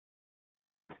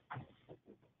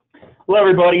Hello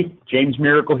everybody, James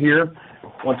Miracle here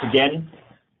once again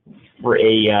for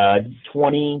a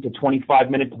 20 to 25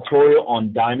 minute tutorial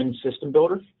on Diamond System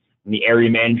Builder. I'm the area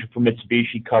manager for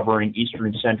Mitsubishi covering Eastern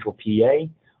and Central PA,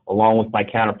 along with my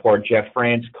counterpart Jeff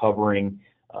France covering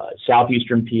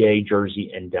Southeastern PA,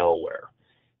 Jersey, and Delaware.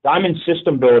 Diamond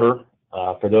System Builder,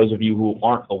 for those of you who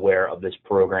aren't aware of this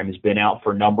program, has been out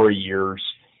for a number of years,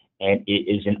 and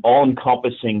it is an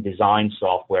all-encompassing design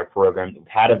software program that we've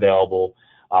had available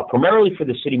primarily for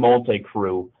the City Multi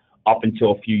crew up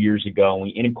until a few years ago. And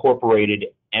we incorporated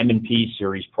M&P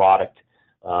series product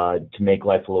to make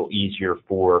life a little easier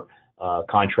for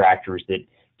contractors that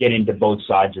get into both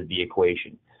sides of the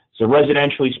equation. So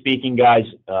residentially speaking, guys,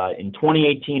 in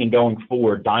 2018 and going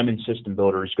forward, Diamond System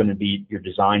Builder is going to be your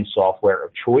design software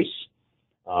of choice.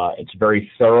 It's very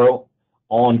thorough,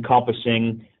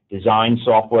 all-encompassing design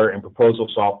software and proposal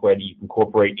software that you can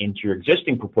incorporate into your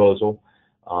existing proposal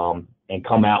and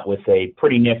come out with a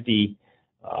pretty nifty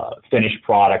finished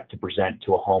product to present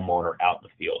to a homeowner out in the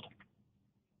field.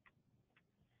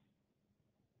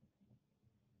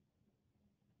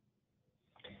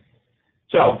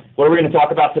 So what are we going to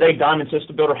talk about today? Diamond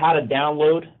System Builder, how to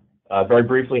download, very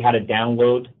briefly, how to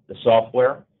download the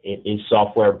software. It is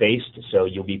software based, so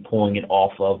you'll be pulling it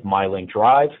off of MyLink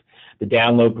Drive. The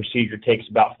download procedure takes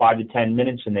about 5 to 10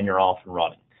 minutes, and then you're off and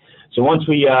running. So once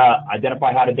we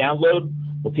identify how to download,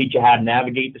 we'll teach you how to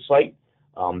navigate the site.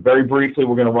 Very briefly,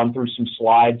 we're going to run through some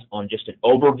slides on just an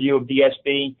overview of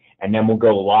DSB, and then we'll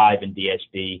go live in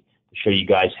DSB to show you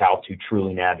guys how to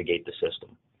truly navigate the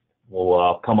system.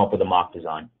 We'll come up with a mock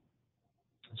design.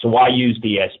 So why use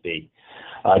DSB?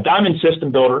 Diamond System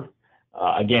Builder,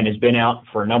 again, has been out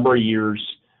for a number of years.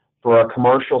 For our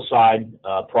commercial side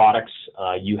products,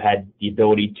 you had the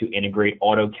ability to integrate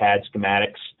AutoCAD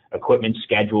schematics, equipment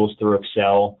schedules through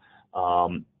Excel,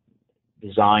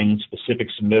 design specific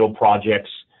submittal projects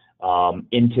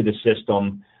into the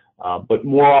system. But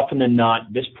more often than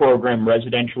not, this program,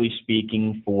 residentially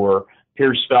speaking, for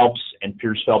Pierce Phelps and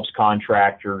Pierce Phelps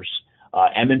contractors,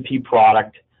 M&P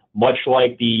product, much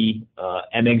like the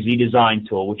MXZ design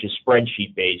tool, which is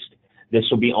spreadsheet based, this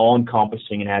will be all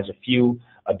encompassing and has a few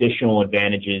additional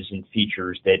advantages and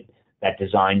features that that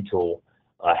design tool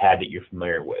had that you're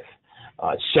familiar with.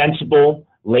 Sensible,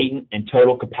 latent, and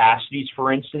total capacities,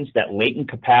 for instance. That latent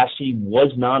capacity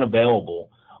was not available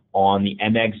on the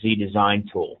MXZ design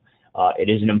tool. It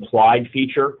is an implied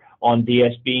feature on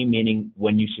DSB, meaning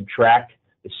when you subtract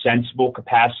the sensible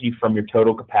capacity from your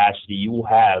total capacity, you will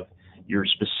have your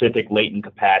specific latent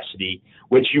capacity,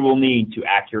 which you will need to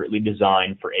accurately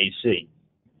design for AC.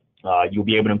 You'll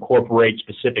be able to incorporate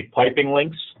specific piping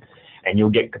links, and you'll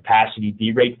get capacity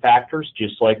derate factors,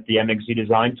 just like the MXZ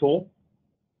design tool.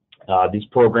 This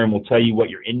program will tell you what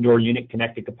your indoor unit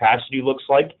connected capacity looks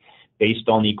like based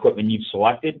on the equipment you've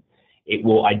selected. It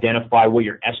will identify what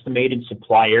your estimated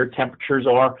supply air temperatures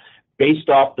are based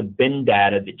off the bin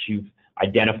data that you've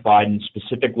identified in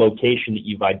specific location that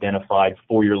you've identified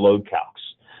for your load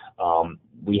calcs.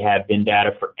 We have bin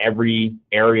data for every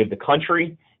area of the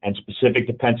country and specific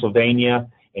to Pennsylvania,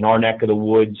 in our neck of the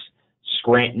woods,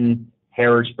 Scranton,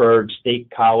 Harrisburg, State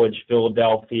College,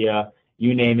 Philadelphia,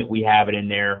 you name it, we have it in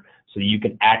there, so you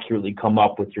can accurately come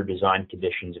up with your design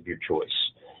conditions of your choice.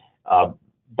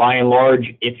 By and large,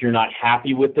 if you're not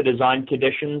happy with the design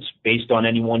conditions based on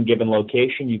any one given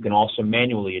location, you can also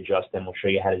manually adjust them. We'll show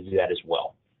you how to do that as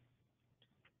well.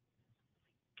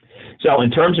 So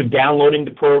in terms of downloading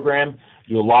the program,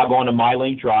 you'll log on to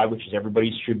MyLink Drive, which is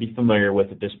everybody should be familiar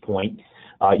with at this point.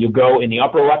 You'll go in the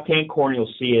upper left-hand corner,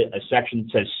 you'll see a section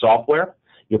that says Software.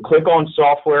 You'll click on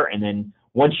Software, and then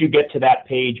once you get to that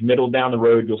page, middle down the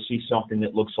road, you'll see something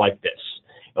that looks like this.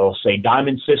 It'll say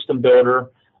Diamond System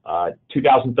Builder,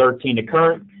 2013 to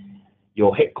current.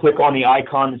 You'll click on the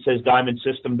icon that says Diamond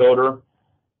System Builder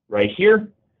right here,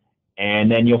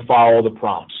 and then you'll follow the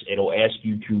prompts. It'll ask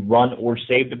you to run or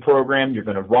save the program. You're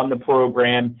going to run the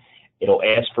program. It'll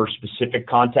ask for specific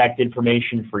contact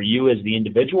information for you as the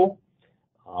individual,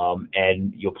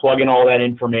 and you'll plug in all that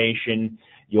information.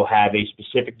 You'll have a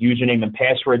specific username and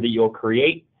password that you'll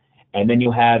create, and then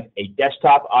you'll have a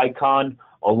desktop icon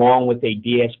along with a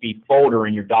DSB folder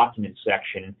in your document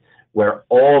section where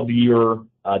all of your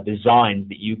designs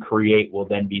that you create will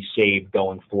then be saved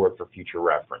going forward for future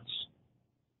reference.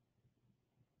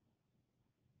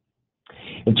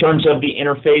 In terms of the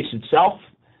interface itself,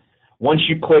 once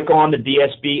you click on the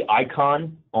DSB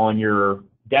icon on your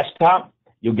desktop,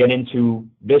 you'll get into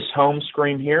this home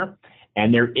screen here.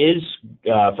 And there is,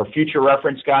 for future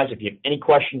reference, guys, if you have any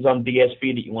questions on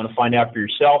DSB that you want to find out for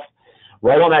yourself,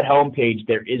 right on that home page,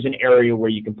 there is an area where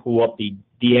you can pull up the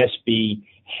DSB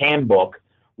handbook,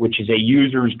 which is a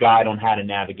user's guide on how to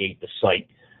navigate the site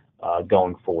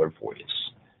going forward for you.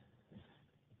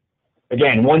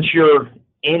 Again, once you're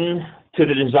into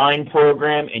the design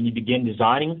program and you begin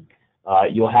designing,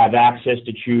 you'll have access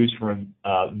to choose from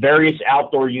various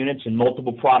outdoor units in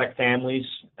multiple product families.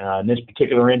 In this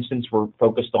particular instance, we're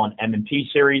focused on M&P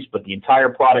series, but the entire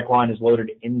product line is loaded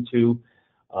into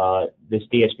this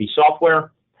DSP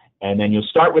software. And then you'll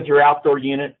start with your outdoor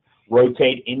unit,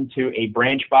 rotate into a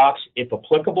branch box if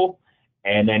applicable,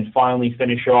 and then finally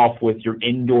finish off with your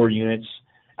indoor units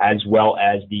as well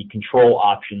as the control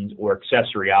options or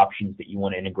accessory options that you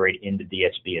want to integrate into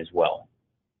DSP as well.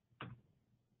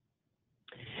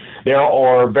 There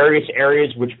are various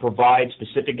areas which provide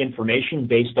specific information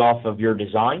based off of your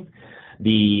design.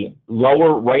 The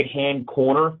lower right-hand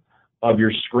corner of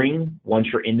your screen, once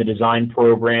you're in the design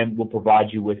program, will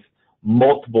provide you with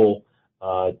multiple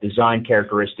design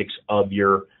characteristics of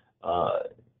your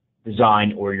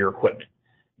design or your equipment.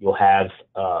 You'll have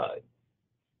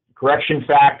correction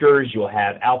factors, you'll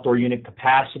have outdoor unit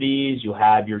capacities, you'll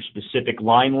have your specific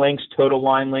line lengths, total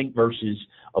line length versus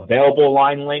available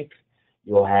line length.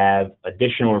 You'll have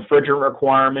additional refrigerant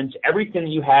requirements. Everything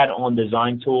you had on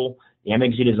Design Tool, the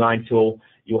MXZ Design Tool,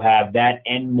 you'll have that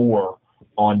and more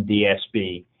on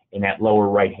DSP in that lower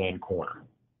right-hand corner.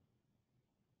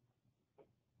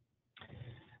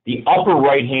 The upper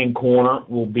right-hand corner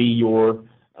will be your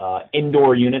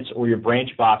indoor units or your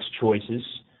branch box choices,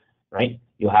 right?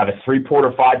 You'll have a 3-port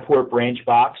or 5-port branch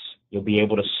box. You'll be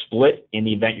able to split in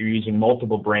the event you're using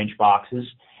multiple branch boxes.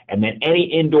 And then any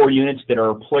indoor units that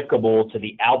are applicable to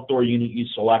the outdoor unit you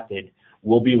selected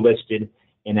will be listed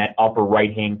in that upper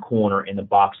right-hand corner in the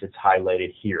box that's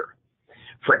highlighted here.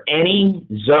 For any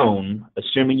zone,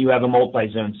 assuming you have a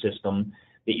multi-zone system,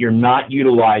 that you're not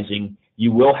utilizing,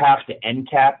 you will have to end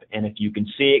cap, and if you can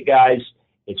see it, guys,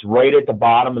 it's right at the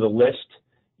bottom of the list.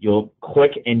 You'll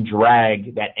click and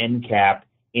drag that end cap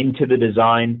into the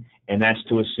design, and that's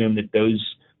to assume that those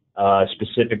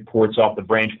specific ports off the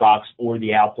branch box or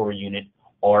the outdoor unit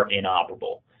are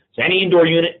inoperable. So any indoor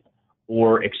unit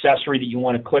or accessory that you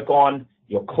want to click on,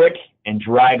 you'll click and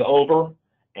drag over,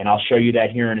 and I'll show you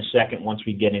that here in a second once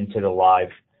we get into the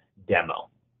live demo.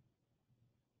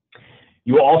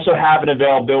 You will also have an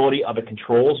availability of a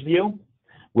controls view,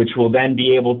 which will then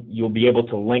you'll be able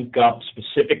to link up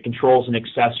specific controls and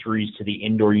accessories to the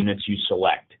indoor units you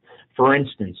select. For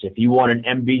instance, if you want an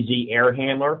MVZ air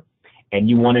handler and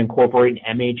you want to incorporate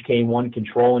an MHK1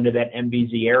 control into that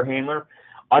MVZ air handler,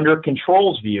 under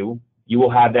controls view, you will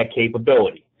have that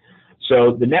capability.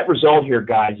 So the net result here,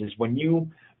 guys, is when you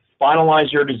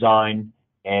finalize your design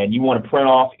and you want to print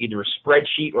off either a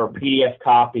spreadsheet or a PDF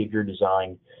copy of your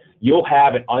design, you'll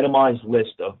have an itemized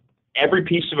list of every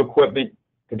piece of equipment,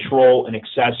 control, and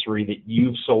accessory that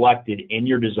you've selected in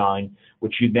your design,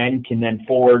 which you then can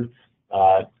forward.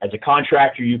 As a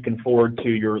contractor, you can forward to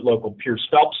your local Pierce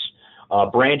Phelps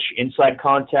branch inside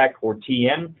contact or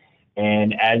TM,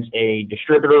 and as a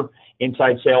distributor,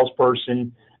 inside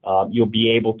salesperson, you'll be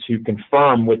able to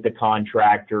confirm with the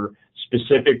contractor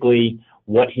specifically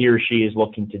what he or she is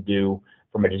looking to do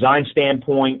from a design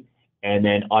standpoint, and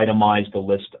then itemize the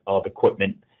list of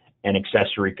equipment and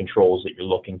accessory controls that you're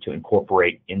looking to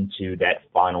incorporate into that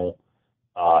final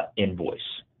invoice.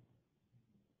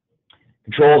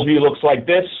 Controls view looks like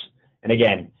this, and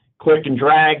again, click and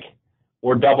drag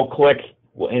or double click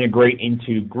will integrate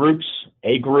into groups,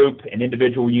 a group, an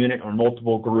individual unit, or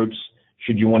multiple groups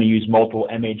should you want to use multiple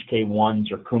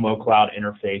MHK1s or Kumo Cloud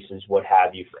interfaces, what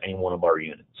have you, for any one of our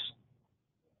units.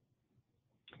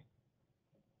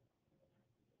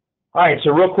 All right,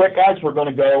 so real quick, guys, we're going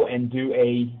to go and do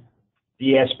a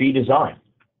DSP design.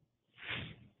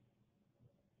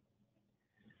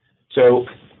 So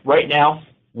right now,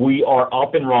 we are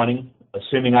up and running,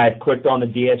 assuming I have clicked on the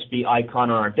DSP icon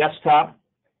on our desktop.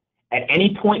 At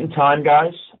any point in time,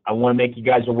 guys, I want to make you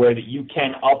guys aware that you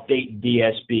can update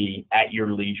DSP at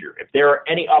your leisure. If there are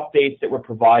any updates that were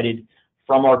provided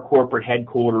from our corporate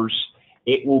headquarters,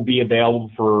 it will be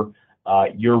available for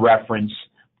your reference.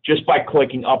 Just by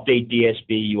clicking Update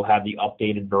DSP, you'll have the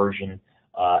updated version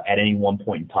at any one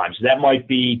point in time. So that might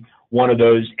be one of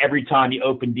those, every time you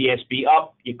open DSP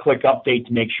up, you click Update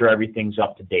to make sure everything's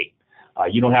up to date.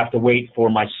 You don't have to wait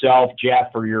for myself, Jeff,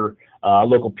 or your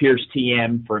local Pierce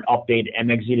TM for an updated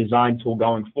MXZ Design Tool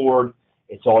going forward.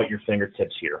 It's all at your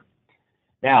fingertips here.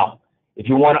 Now, if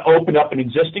you want to open up an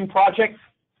existing project,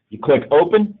 you click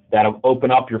Open. That'll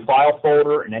open up your file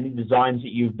folder, and any designs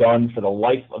that you've done for the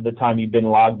life of the time you've been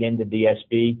logged into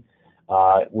DSP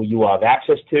you will have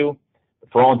access to.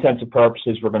 But for all intents and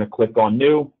purposes, we're going to click on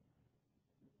New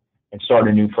and start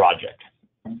a new project.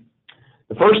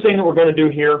 The first thing that we're going to do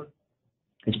here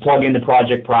is plug in the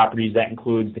project properties. That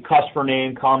includes the customer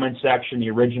name, comment section,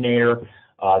 the originator,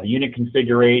 the unit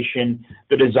configuration,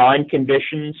 the design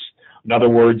conditions. In other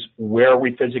words, where are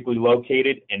we physically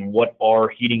located and what are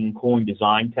heating and cooling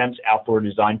design temps, outdoor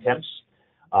design temps.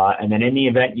 And then in the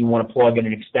event you want to plug in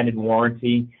an extended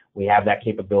warranty, we have that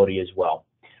capability as well.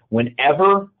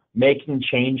 Whenever making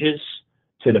changes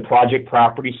to the project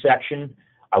property section,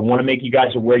 I want to make you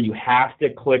guys aware you have to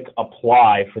click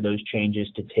apply for those changes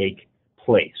to take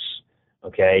place.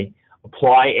 Okay?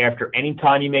 Apply after any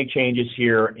time you make changes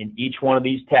here in each one of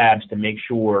these tabs to make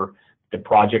sure the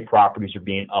project properties are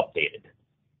being updated.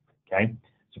 Okay?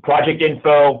 So project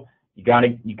info, you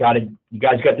guys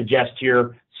got the gist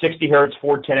here. 60 hertz,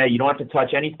 410A. You don't have to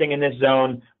touch anything in this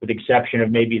zone with the exception of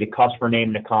maybe the customer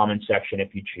name in the comment section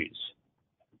if you choose.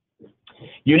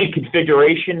 Unit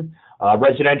configuration,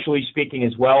 residentially speaking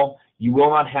as well, you will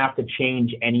not have to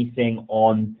change anything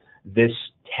on this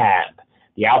tab.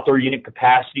 The outdoor unit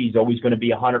capacity is always going to be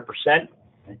 100%,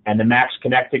 and the max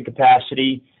connected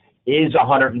capacity is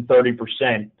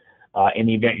 130% in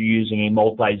the event you're using a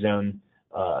multi-zone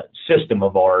system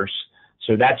of ours.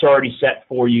 So that's already set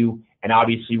for you, and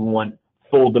obviously we want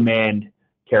full demand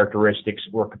characteristics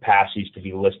or capacities to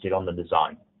be listed on the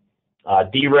design.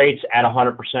 D rates at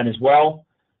 100% as well,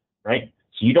 right?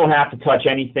 So you don't have to touch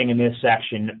anything in this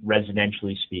section,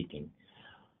 residentially speaking.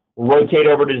 We'll rotate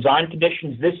over to design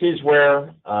conditions. This is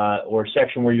where, or a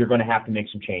section where you're going to have to make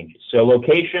some changes. So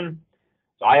location,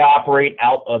 so I operate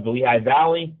out of the Lehigh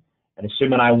Valley, and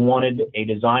assuming I wanted a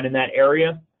design in that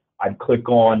area, I'd click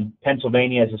on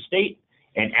Pennsylvania as a state,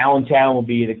 and Allentown will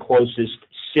be the closest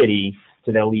city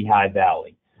to the Lehigh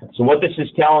Valley. So what this is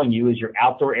telling you is your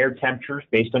outdoor air temperatures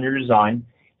based on your design.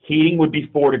 Heating would be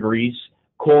 4 degrees,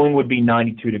 cooling would be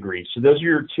 92 degrees. So those are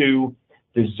your two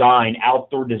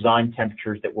outdoor design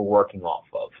temperatures that we're working off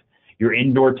of. Your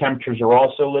indoor temperatures are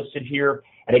also listed here.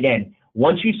 And again,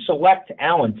 once you select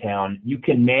Allentown, you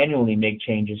can manually make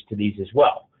changes to these as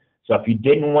well. So if you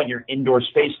didn't want your indoor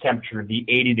space temperature to be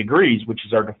 80 degrees, which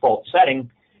is our default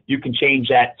setting, you can change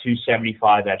that to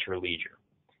 75 at your leisure.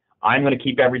 I'm going to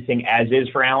keep everything as is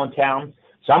for Allentown.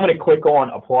 So I'm going to click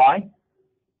on apply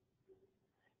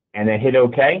and then hit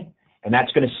OK. And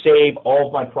that's going to save all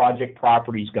of my project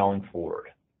properties going forward.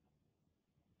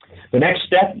 The next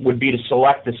step would be to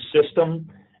select the system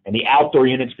and the outdoor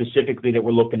unit specifically that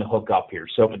we're looking to hook up here.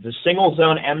 So if it's a single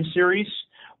zone M series,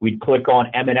 we'd click on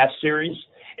M and S series.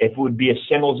 If it would be a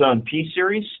single zone P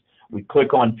series, we'd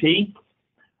click on P.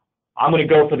 I'm going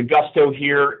to go for the Gusto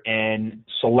here and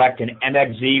select an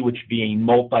MXZ, which would be a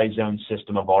multi-zone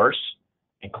system of ours,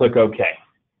 and click OK.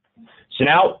 So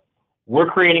now we're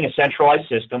creating a centralized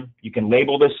system. You can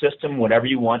label this system whatever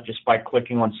you want just by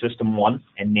clicking on System 1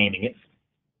 and naming it.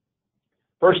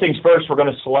 First things first, we're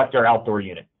going to select our outdoor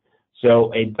unit.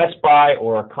 So a Best Buy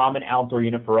or a common outdoor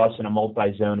unit for us in a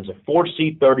multi-zone is a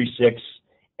 4C36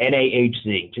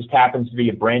 NAHZ. Just happens to be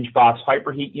a branch box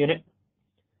hyperheat unit.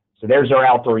 So there's our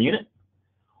outdoor unit.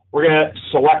 We're going to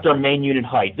select our main unit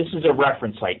height. This is a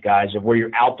reference height, guys, of where your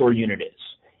outdoor unit is.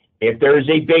 If there is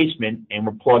a basement and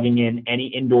we're plugging in any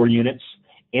indoor units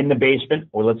in the basement,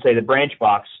 or let's say the branch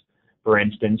box, for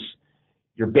instance,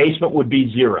 your basement would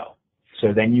be 0.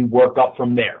 So then you work up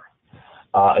from there.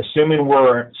 Assuming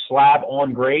we're slab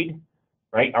on grade,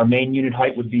 right, our main unit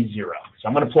height would be 0. So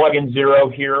I'm going to plug in 0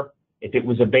 here. If it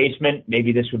was a basement,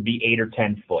 maybe this would be 8 or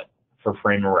 10 foot for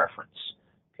frame of reference.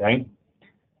 Okay.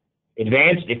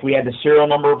 Advanced, if we had the serial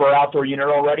number of our outdoor unit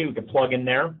already, we could plug in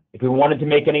there. If we wanted to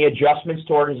make any adjustments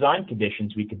to our design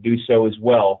conditions, we could do so as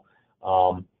well.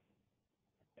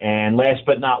 And last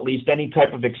but not least, any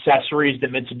type of accessories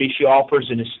that Mitsubishi offers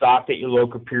in a stock at your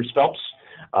local Pierce Phelps,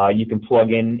 you can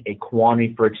plug in a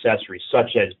quantity for accessories,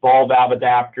 such as ball valve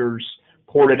adapters,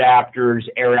 port adapters,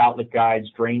 air outlet guides,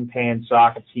 drain pan,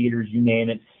 sockets, heaters, you name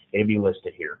it, they'd be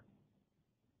listed here.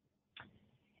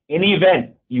 In the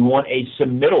event you want a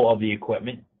submittal of the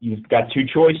equipment, you've got two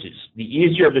choices. The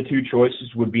easier of the two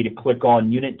choices would be to click on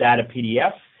Unit Data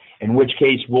PDF, in which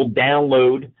case we'll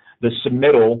download the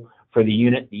submittal for the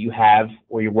unit that you have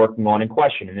or you're working on in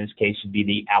question. In this case, it would be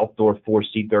the Outdoor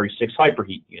 4C36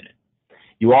 Hyperheat unit.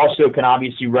 You also can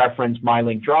obviously reference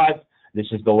MyLink Drive. This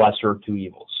is the lesser of two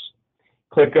evils.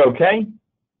 Click OK,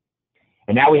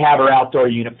 and now we have our outdoor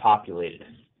unit populated.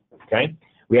 Okay.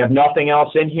 We have nothing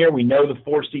else in here. We know the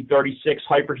 4C36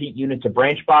 Hyperheat unit's a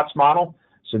branch box model,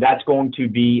 so that's going to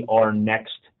be our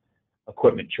next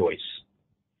equipment choice.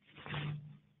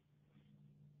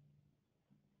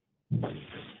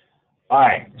 All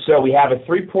right, so we have a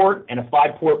 3-port and a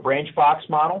 5-port branch box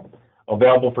model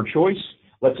available for choice.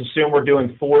 Let's assume we're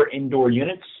doing 4 indoor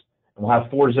units, and and we'll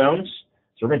have 4 zones.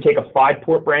 So we're going to take a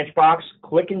 5-port branch box,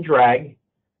 click and drag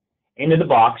into the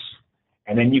box,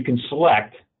 and then you can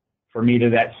select from either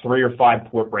that 3 or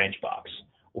 5-port branch box.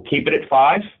 We'll keep it at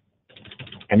 5,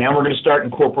 and now we're going to start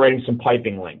incorporating some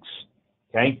piping links.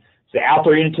 Okay, so the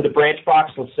outdoor unit to the branch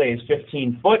box, let's say, is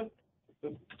 15 foot.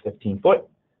 15 foot.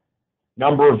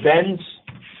 Number of bends.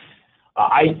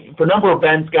 For number of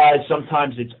bends, guys,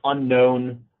 sometimes it's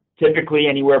unknown. Typically,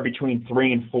 anywhere between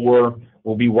 3 and 4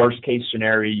 will be worst case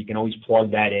scenario. You can always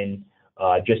plug that in,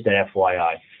 just an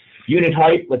FYI. Unit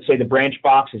height, let's say the branch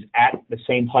box is at the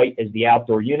same height as the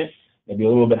outdoor unit, maybe a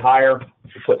little bit higher.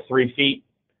 We'll put 3 feet.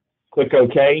 Click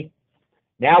OK.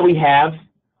 Now we have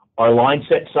our line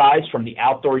set size from the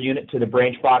outdoor unit to the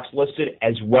branch box listed,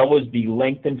 as well as the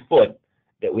length in foot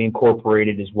that we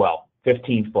incorporated as well,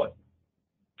 15 foot.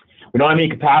 We don't have any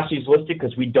capacities listed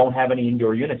because we don't have any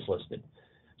indoor units listed.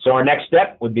 So our next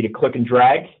step would be to click and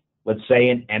drag, let's say,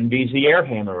 an MVZ air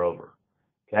handler over.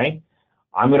 Okay,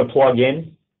 I'm going to plug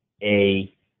in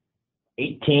a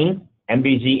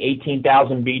MVZ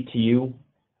 18,000 BTU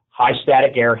high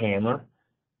static air handler,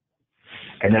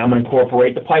 and then I'm going to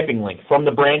incorporate the piping link. From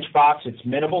the branch box, it's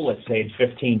minimal. Let's say it's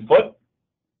 15 foot.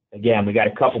 Again, we got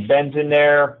a couple bends in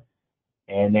there,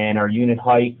 and then our unit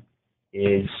height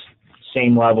is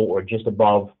same level or just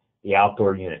above the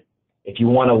outdoor unit. If you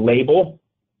want to label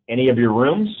any of your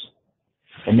rooms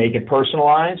and make it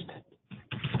personalized,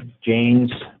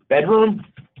 Jane's bedroom,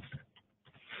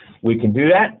 we can do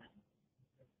that.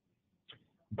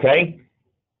 Okay.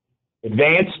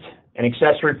 Advanced and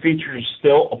accessory features are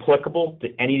still applicable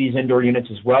to any of these indoor units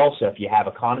as well. So if you have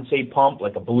a condensate pump,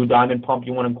 like a Blue Diamond pump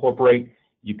you want to incorporate,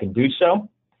 you can do so.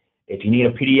 If you need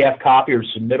a PDF copy or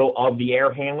submittal of the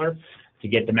air handler to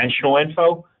get dimensional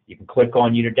info, you can click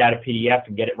on Unit Data PDF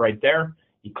and get it right there.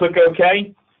 You click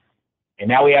OK, and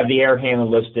now we have the air handler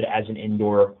listed as an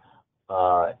indoor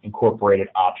incorporated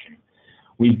option.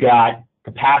 We've got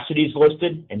capacities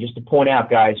listed, and just to point out,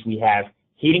 guys, we have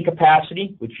heating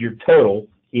capacity, which is your total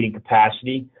heating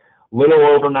capacity, little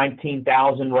over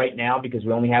 19,000 right now because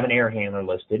we only have an air handler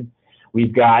listed.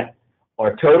 We've got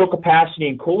our total capacity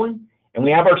and cooling, and we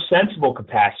have our sensible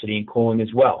capacity and cooling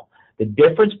as well. The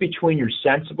difference between your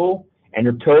sensible and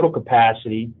your total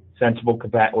capacity,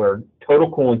 or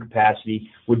total cooling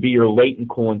capacity, would be your latent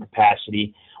cooling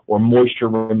capacity or moisture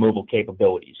removal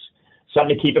capabilities.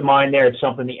 Something to keep in mind there. It's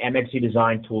something the MXE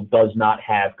design tool does not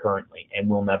have currently and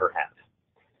will never have.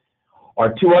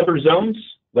 Our 2 other zones,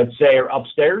 let's say, are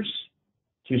upstairs,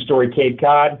 2-story Cape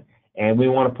Cod, and we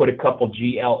want to put a couple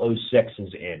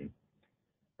GL06s in.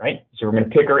 Right? So we're going to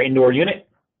pick our indoor unit.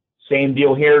 Same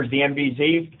deal here as the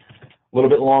MVZ. A little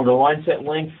bit longer line set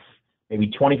length, maybe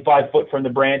 25 foot from the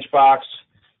branch box,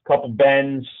 a couple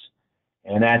bends,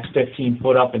 and that's 15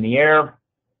 foot up in the air.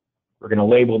 We're going to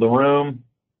label the room.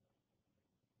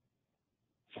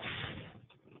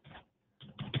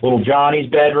 Little Johnny's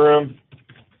bedroom.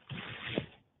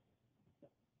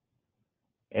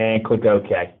 And click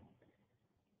OK.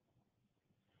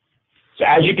 So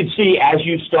as you can see, as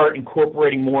you start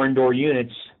incorporating more indoor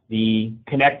units, the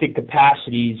connected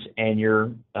capacities and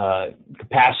your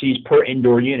capacities per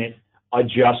indoor unit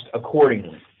adjust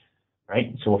accordingly,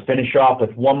 right? So we'll finish off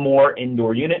with one more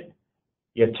indoor unit.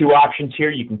 You have 2 options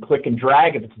here. You can click and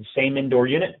drag if it's the same indoor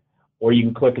unit, or you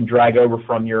can click and drag over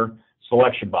from your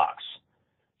selection box.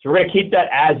 So we're going to keep that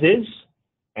as is,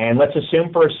 and let's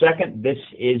assume for a second this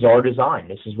is our design.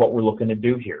 This is what we're looking to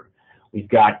do here. We've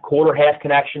got 1/4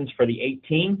 connections for the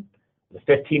 18, the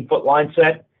 15-foot line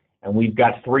set, and we've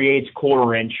got 3/8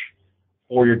 1/4"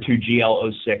 for your 2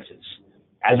 GL06s.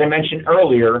 As I mentioned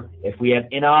earlier, if we have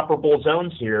inoperable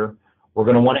zones here, we're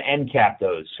going to want to end cap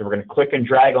those. So we're going to click and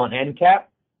drag on end cap.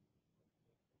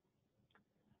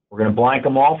 We're going to blank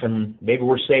them off, and maybe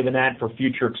we're saving that for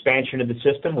future expansion of the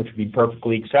system, which would be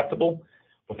perfectly acceptable.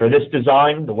 But for this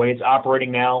design, the way it's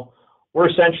operating now, we're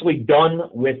essentially done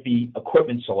with the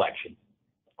equipment selection.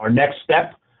 Our next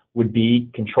step would be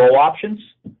control options,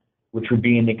 which would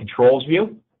be in the controls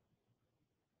view,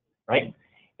 right?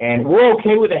 And we're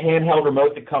okay with a handheld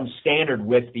remote that comes standard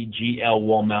with the GL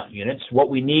wall mount units. What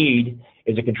we need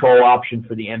is a control option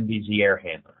for the MVZ air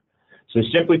handler. So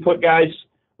simply put, guys,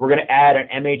 we're going to add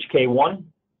an MHK1,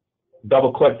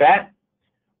 double click that.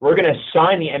 We're going to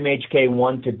assign the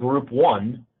MHK1 to group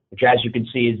 1, which as you can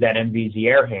see is that MVZ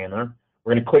air handler.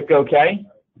 We're going to click OK,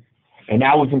 and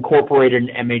now we've incorporated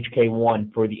an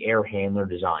MHK1 for the air handler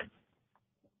design.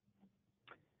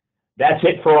 That's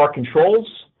it for our controls.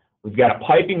 We've got a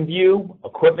piping view,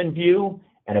 equipment view,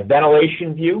 and a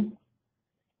ventilation view.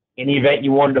 In the event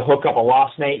you wanted to hook up a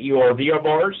Losnate URV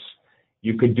bars,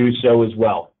 you could do so as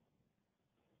well.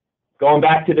 Going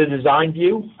back to the design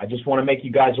view, I just want to make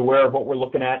you guys aware of what we're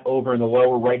looking at over in the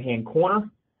lower right-hand corner.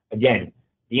 Again,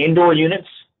 the indoor units,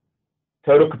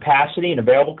 total capacity and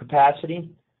available capacity,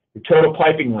 the total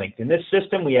piping length. In this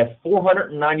system, we have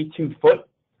 492 foot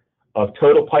of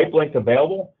total pipe length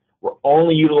available. We're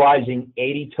only utilizing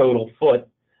 80 total foot,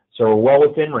 so we're well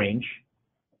within range.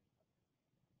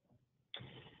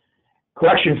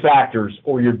 Correction factors,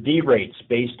 or your D rates,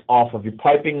 based off of your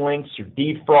piping lengths, your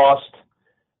defrost,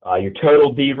 your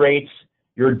total D rates,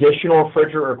 your additional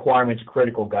refrigerant requirements,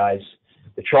 critical, guys.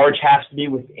 The charge has to be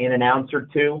within an ounce or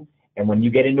two, and when you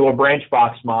get into a branch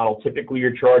box model, typically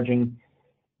you're charging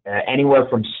anywhere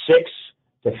from 6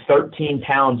 to 13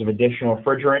 pounds of additional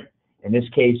refrigerant. In this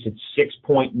case, it's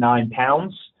 6.9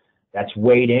 pounds. That's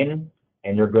weighed in,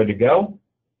 and you're good to go.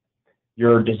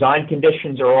 Your design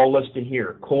conditions are all listed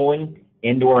here: cooling,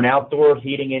 indoor and outdoor,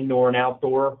 heating indoor and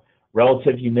outdoor,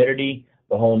 relative humidity,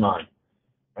 the whole nine.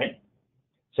 Right?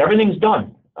 So everything's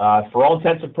done. For all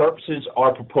intents and purposes,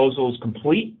 our proposal is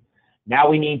complete. Now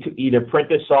we need to either print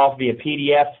this off via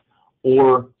PDF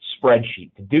or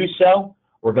spreadsheet. To do so,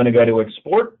 we're going to go to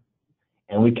export,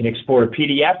 and we can export a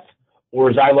PDF, or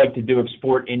as I like to do,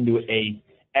 export into a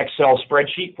Excel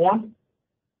spreadsheet form.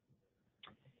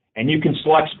 And you can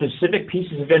select specific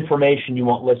pieces of information you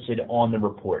want listed on the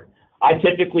report. I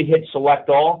typically hit select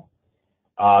all,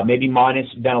 maybe minus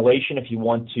ventilation if you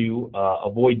want to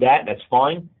avoid that, that's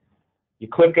fine. You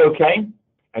click OK,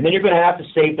 and then you're going to have to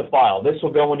save the file. This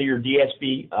will go into your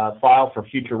DSB file for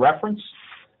future reference.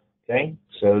 Okay,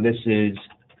 so this is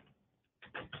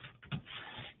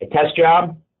a test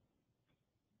job.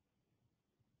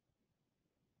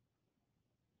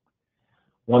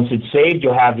 Once it's saved,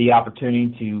 you'll have the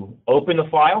opportunity to open the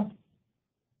file.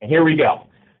 And here we go.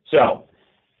 So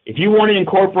if you want to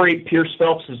incorporate Pierce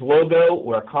Phelps' logo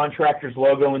or a contractor's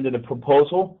logo into the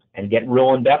proposal and get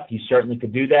real in-depth, you certainly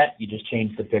could do that. You just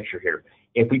change the picture here.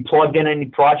 If we plugged in any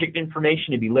project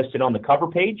information, it'd be listed on the cover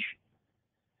page.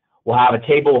 We'll have a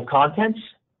table of contents.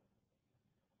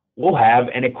 We'll have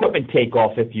an equipment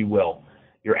takeoff, if you will.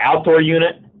 Your outdoor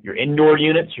unit, your indoor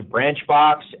units, your branch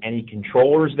box, any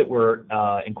controllers that were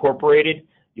incorporated.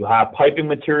 You'll have piping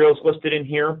materials listed in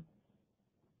here.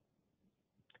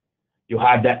 You'll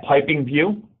have that piping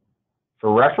view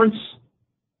for reference.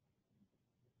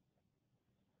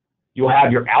 You'll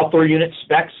have your outdoor unit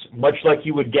specs, much like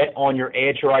you would get on your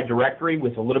AHRI directory,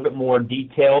 with a little bit more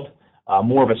detailed,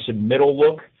 more of a submittal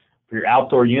look for your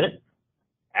outdoor unit,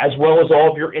 as well as all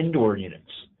of your indoor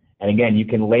units. And again, you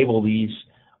can label these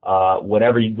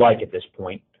whatever you'd like at this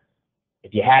point.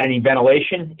 If you had any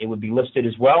ventilation, it would be listed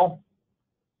as well.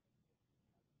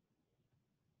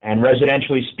 And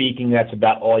residentially speaking, that's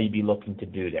about all you'd be looking to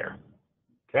do there.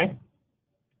 Okay?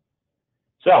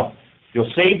 So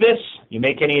you'll save this, you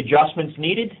make any adjustments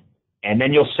needed, and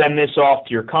then you'll send this off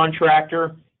to your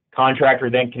contractor.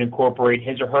 Contractor then can incorporate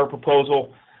his or her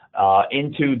proposal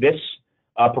into this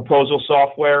proposal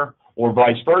software, or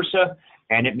vice versa,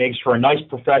 and it makes for a nice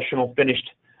professional finished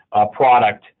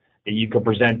product that you could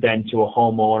present then to a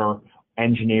homeowner,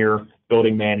 engineer,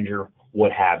 building manager,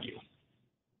 what have you.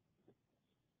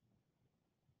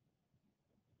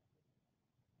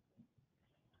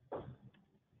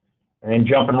 And then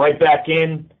jumping right back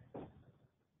in,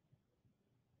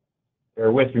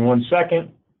 bear with me one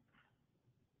second.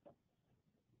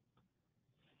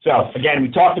 So again, we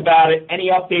talked about it.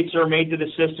 Any updates that are made to the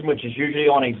system, which is usually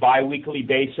on a bi-weekly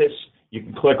basis, you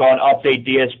can click on Update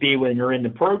DSB when you're in the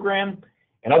program.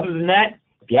 And other than that,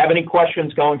 if you have any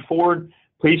questions going forward,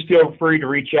 please feel free to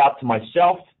reach out to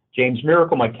myself, James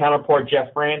Miracle, my counterpart,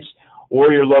 Jeff France,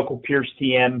 or your local Pierce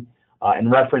TM,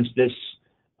 and reference this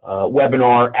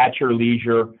webinar at your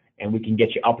leisure, and we can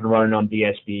get you up and running on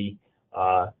DSB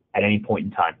at any point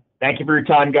in time. Thank you for your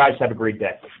time, guys. Have a great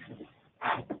day.